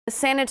The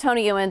San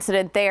Antonio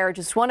incident there,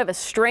 just one of a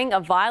string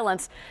of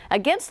violence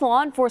against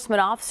law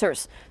enforcement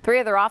officers. 3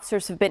 other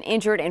officers have been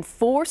injured in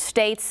 4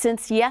 states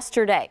since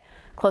yesterday.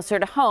 Closer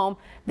to home,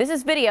 this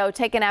is video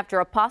taken after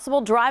a possible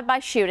drive-by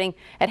shooting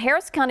at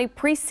Harris County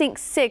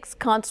Precinct 6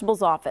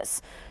 Constable's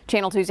office.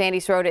 Channel 2's Andy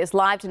Sirota is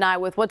live tonight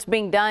with what's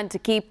being done to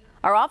keep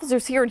our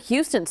officers here in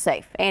Houston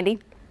safe. Andy.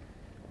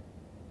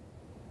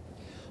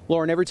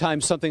 Lauren, every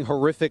time something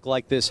horrific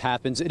like this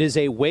happens, it is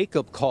a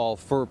wake-up call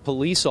for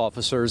police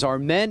officers. Our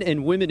men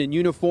and women in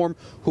uniform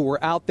who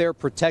are out there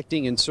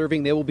protecting and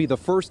serving, they will be the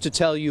first to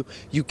tell you,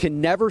 you can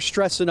never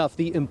stress enough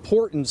the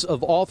importance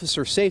of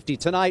officer safety.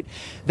 Tonight,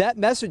 that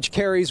message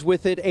carries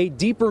with it a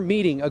deeper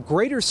meaning, a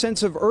greater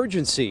sense of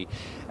urgency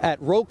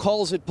at roll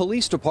calls at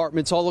police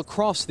departments all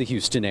across the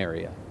Houston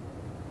area.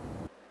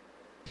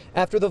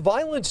 After the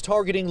violence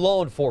targeting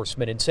law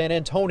enforcement in San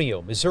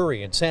Antonio,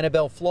 Missouri, and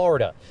Sanibel,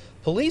 Florida,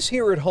 police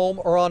here at home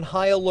are on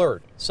high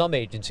alert. Some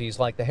agencies,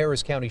 like the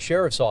Harris County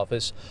Sheriff's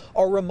Office,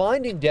 are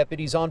reminding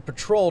deputies on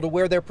patrol to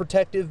wear their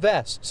protective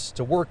vests,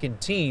 to work in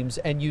teams,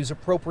 and use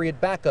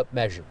appropriate backup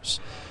measures.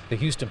 The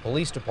Houston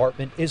Police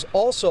Department is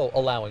also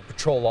allowing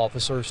patrol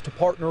officers to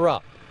partner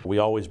up. We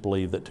always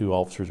believe that 2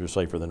 officers are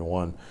safer than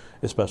 1,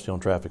 especially on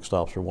traffic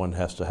stops where one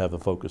has to have the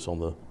focus on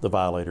the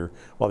violator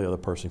while the other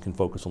person can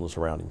focus on the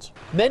surroundings.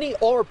 Many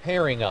are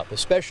pairing up,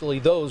 especially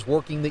those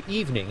working the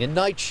evening and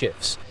night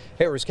shifts.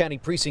 Harris County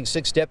Precinct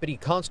 6 deputy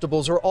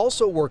constables are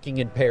also working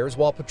in pairs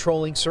while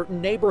patrolling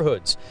certain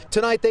neighborhoods.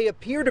 Tonight they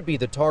appear to be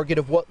the target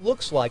of what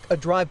looks like a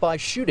drive-by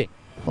shooting.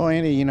 Well,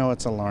 Andy,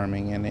 it's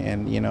alarming,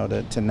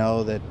 and to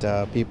know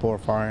that people are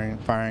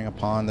firing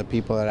upon the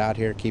people that are out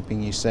here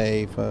keeping you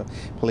safe,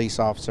 police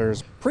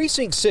officers.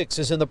 Precinct 6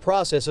 is in the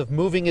process of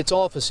moving its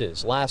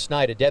offices. Last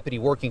night, a deputy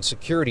working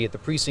security at the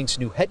precinct's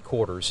new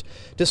headquarters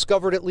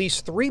discovered at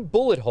least 3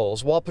 bullet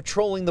holes while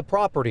patrolling the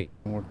property.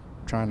 We're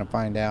trying to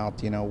find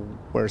out,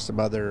 where some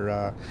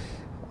other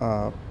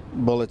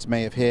bullets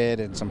may have hit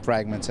and some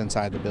fragments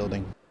inside the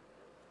building.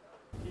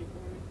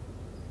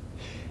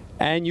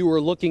 And you are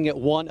looking at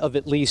one of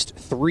at least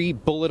 3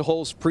 bullet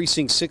holes.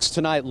 Precinct 6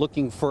 tonight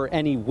looking for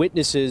any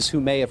witnesses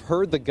who may have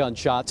heard the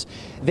gunshots.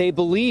 They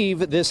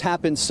believe this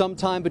happened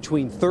sometime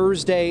between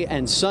Thursday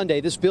and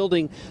Sunday. This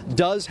building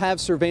does have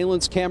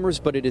surveillance cameras,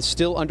 but it is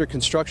still under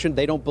construction.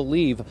 They don't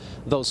believe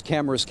those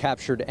cameras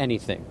captured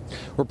anything.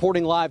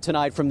 Reporting live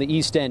tonight from the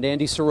East End,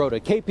 Andy Sirota,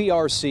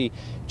 KPRC,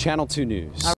 Channel 2 News.